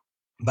ebook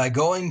by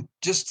going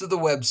just to the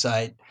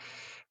website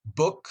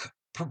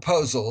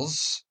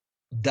bookproposals.ws.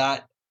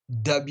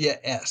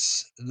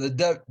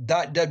 The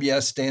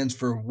 .ws stands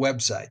for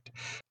website.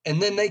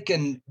 And then they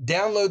can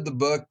download the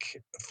book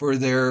for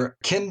their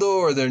Kindle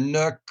or their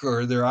Nook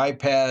or their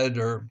iPad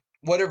or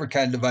whatever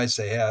kind of device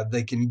they have.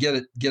 They can get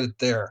it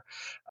there.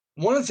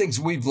 One of the things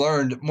we've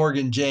learned at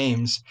Morgan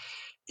James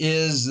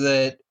is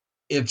that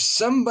if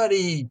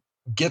somebody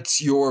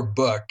gets your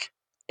book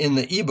in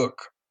the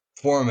ebook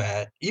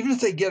format, even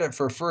if they get it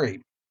for free,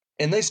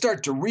 and they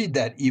start to read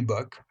that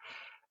ebook,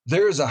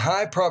 there is a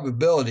high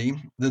probability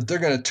that they're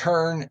going to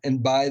turn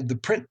and buy the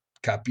print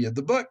copy of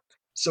the book.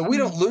 So we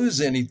don't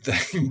lose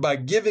anything by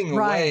giving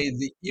away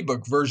the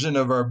ebook version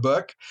of our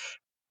book.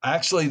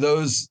 Actually,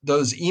 those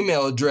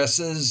email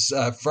addresses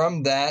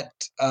from that,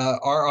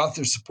 our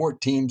author support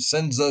team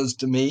sends those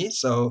to me.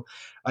 So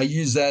I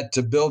use that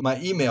to build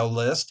my email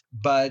list.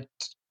 But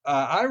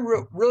I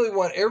really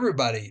want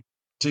everybody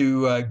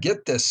to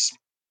get this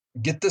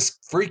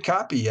free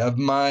copy of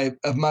my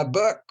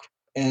book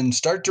and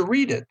start to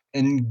read it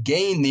and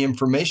gain the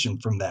information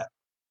from that.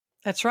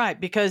 That's right,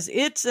 because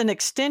it's an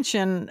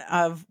extension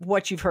of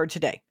what you've heard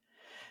today.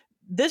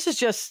 This is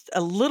just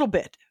a little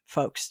bit,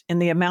 folks, in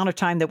the amount of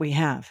time that we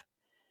have.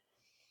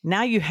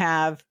 Now you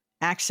have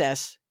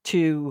access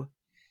to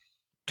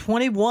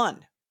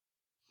 21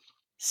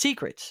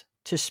 secrets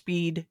to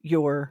speed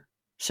your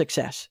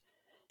success.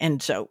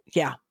 And so,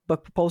 yeah,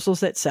 Book Proposals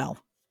That Sell.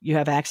 You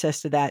have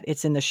access to that.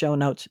 It's in the show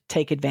notes.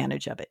 Take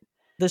advantage of it.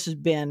 This has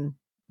been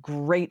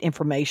great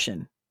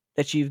information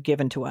that you've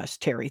given to us,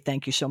 Terry.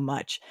 Thank you so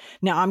much.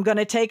 Now, I'm going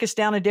to take us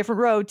down a different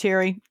road,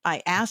 Terry.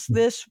 I asked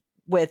this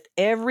with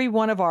every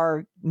one of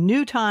our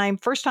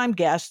first-time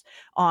guests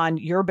on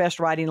Your Best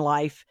Writing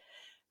Life.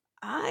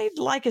 I'd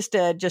like us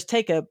to just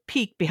take a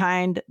peek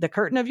behind the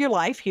curtain of your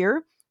life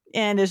here.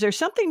 And is there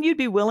something you'd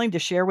be willing to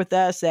share with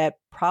us that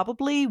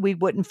probably we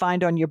wouldn't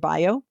find on your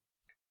bio?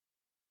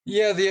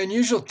 Yeah, the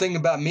unusual thing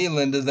about me,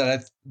 Linda,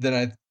 that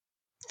I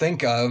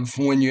think of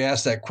when you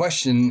ask that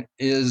question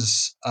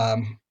is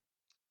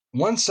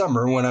one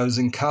summer when I was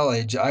in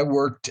college, I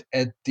worked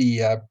at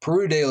the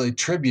Peru Daily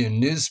Tribune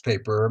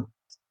newspaper.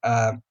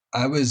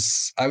 I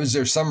was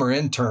their summer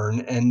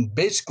intern, and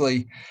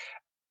basically,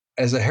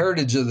 as a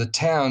heritage of the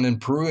town in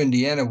Peru,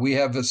 Indiana, we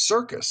have a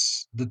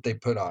circus that they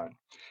put on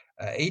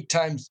 8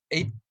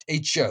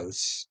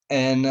 shows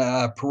and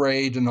a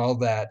parade and all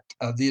that.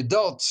 The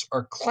adults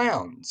are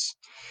clowns.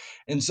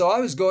 And so I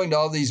was going to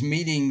all these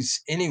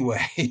meetings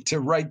anyway to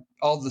write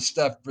all the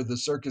stuff for the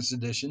circus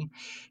edition.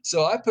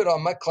 So I put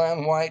on my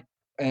clown white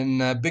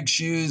and big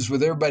shoes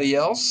with everybody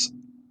else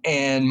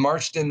and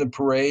marched in the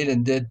parade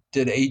and did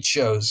 8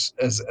 shows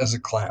as a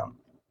clown.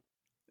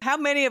 How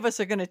many of us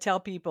are going to tell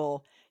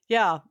people,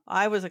 yeah,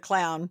 I was a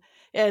clown?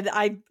 And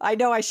I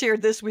know I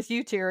shared this with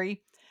you,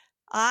 Terry.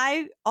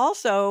 I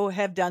also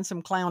have done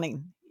some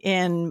clowning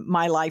in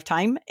my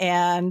lifetime,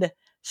 and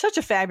such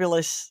a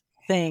fabulous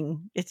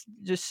thing. It's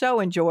just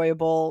so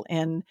enjoyable.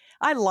 And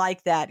I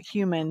like that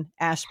human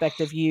aspect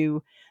of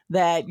you,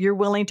 that you're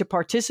willing to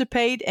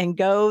participate and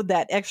go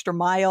that extra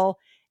mile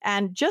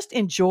and just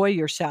enjoy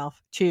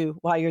yourself too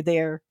while you're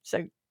there.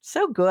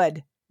 So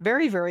good.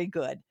 Very, very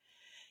good.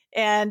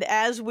 And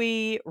as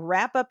we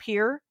wrap up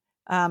here,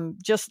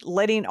 just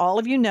letting all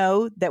of you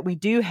know that we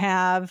do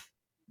have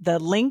the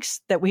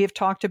links that we have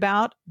talked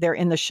about. They're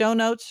in the show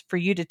notes for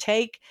you to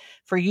take,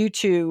 for you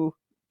to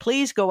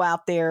please go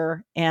out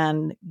there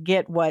and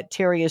get what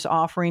Terry is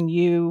offering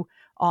you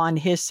on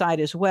his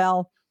site as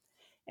well.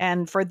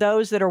 And for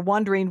those that are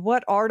wondering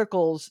what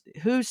articles,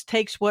 who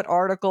takes what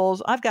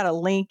articles, I've got a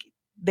link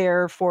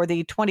there for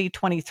the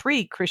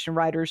 2023 Christian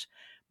Writers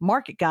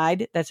Market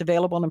Guide that's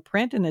available in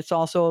print, and it's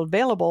also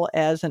available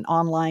as an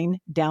online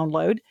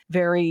download,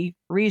 very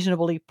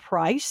reasonably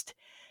priced,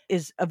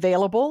 is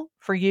available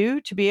for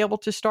you to be able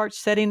to start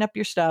setting up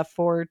your stuff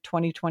for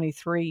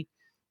 2023.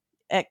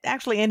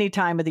 Actually, any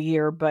time of the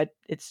year, but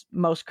it's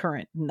most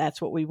current, and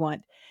that's what we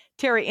want.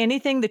 Terry,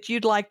 anything that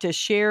you'd like to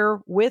share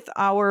with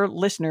our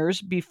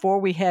listeners before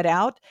we head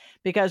out?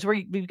 Because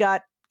we've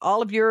got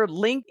all of your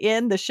link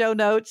in the show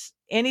notes.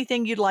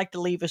 Anything you'd like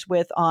to leave us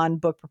with on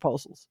book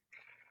proposals?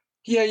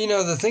 Yeah,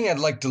 the thing I'd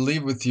like to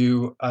leave with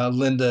you,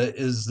 Linda,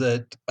 is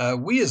that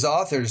we as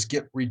authors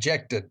get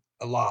rejected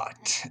a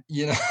lot,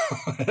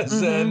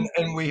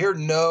 and we hear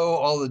no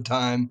all the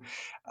time.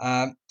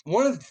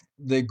 One of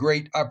the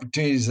great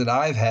opportunities that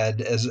I've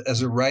had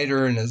as a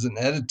writer and as an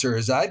editor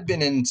is I've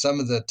been in some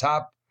of the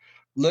top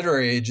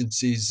literary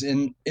agencies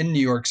in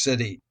New York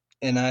City,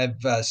 and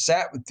I've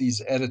sat with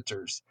these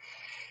editors.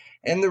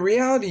 And the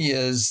reality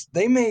is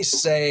they may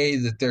say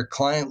that their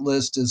client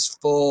list is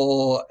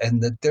full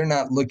and that they're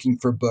not looking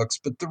for books.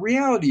 But the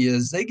reality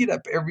is they get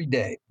up every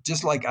day,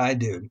 just like I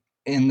do,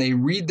 and they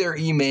read their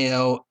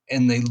email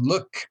and they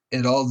look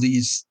at all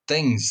these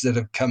things that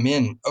have come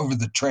in over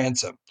the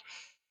transom.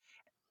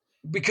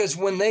 Because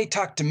when they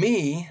talk to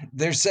me,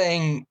 they're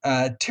saying,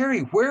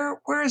 Terry, where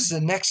is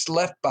the next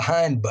Left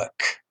Behind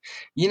book?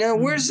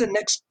 Where's the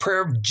next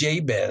Prayer of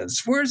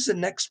Jabez? Where's the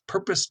next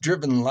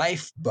Purpose-Driven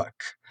Life book?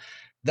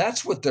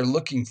 That's what they're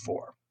looking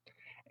for.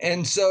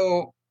 And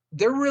so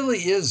there really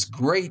is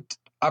great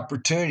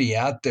opportunity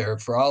out there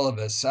for all of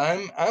us.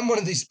 I'm one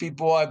of these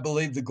people, I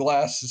believe the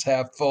glass is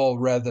half full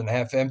rather than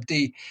half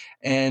empty.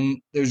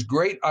 And there's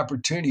great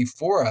opportunity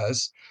for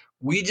us.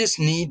 We just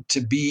need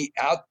to be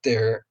out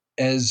there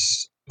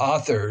as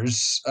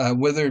authors,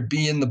 whether it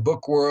be in the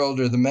book world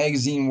or the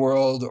magazine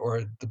world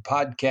or the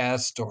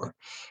podcast or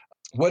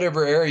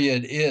whatever area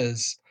it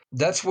is.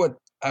 That's what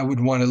I would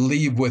want to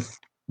leave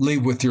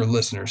with your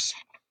listeners.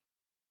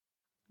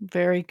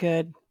 Very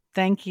good.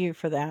 Thank you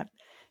for that.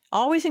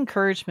 Always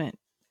encouragement.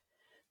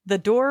 The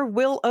door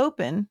will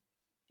open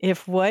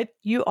if what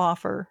you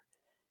offer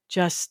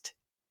just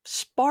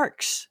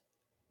sparks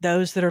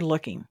those that are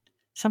looking.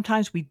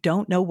 Sometimes we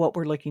don't know what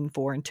we're looking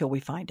for until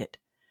we find it.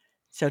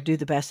 So do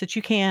the best that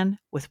you can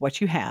with what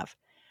you have.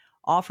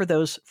 Offer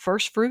those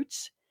first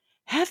fruits.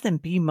 Have them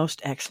be most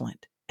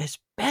excellent, as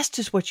best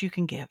as what you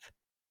can give.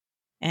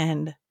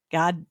 And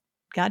God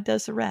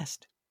does the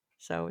rest.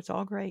 So it's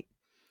all great.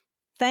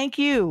 Thank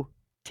you,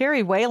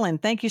 Terry Whalen.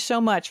 Thank you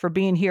so much for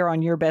being here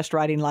on Your Best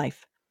Writing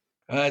Life.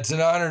 It's an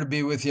honor to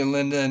be with you,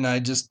 Linda, and I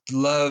just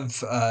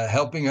love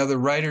helping other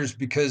writers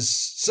because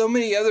so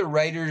many other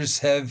writers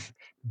have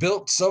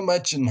built so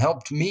much and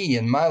helped me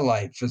in my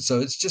life. And so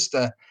it's just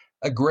a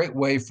great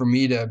way for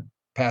me to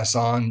pass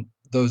on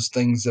those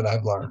things that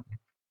I've learned.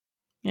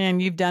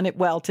 And you've done it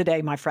well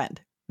today, my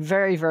friend.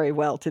 Very, very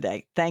well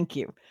today. Thank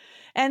you.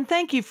 And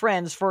thank you,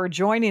 friends, for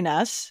joining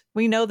us.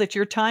 We know that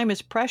your time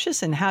is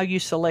precious and how you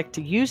select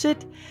to use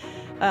it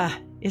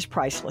is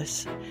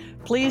priceless.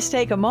 Please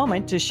take a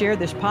moment to share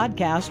this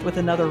podcast with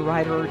another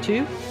writer or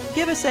two.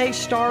 Give us a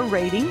star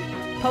rating.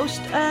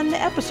 Post an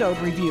episode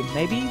review,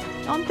 maybe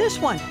on this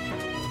one.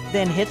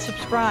 Then hit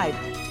subscribe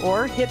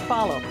or hit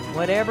follow,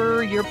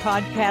 whatever your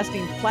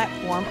podcasting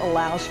platform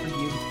allows for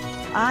you.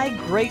 I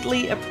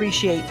greatly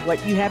appreciate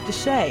what you have to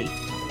say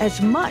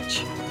as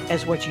much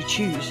as what you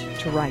choose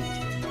to write.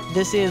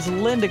 This is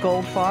Linda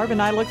Goldfarb,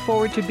 and I look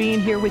forward to being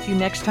here with you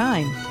next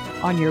time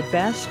on Your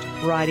Best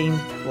Writing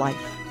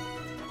Life.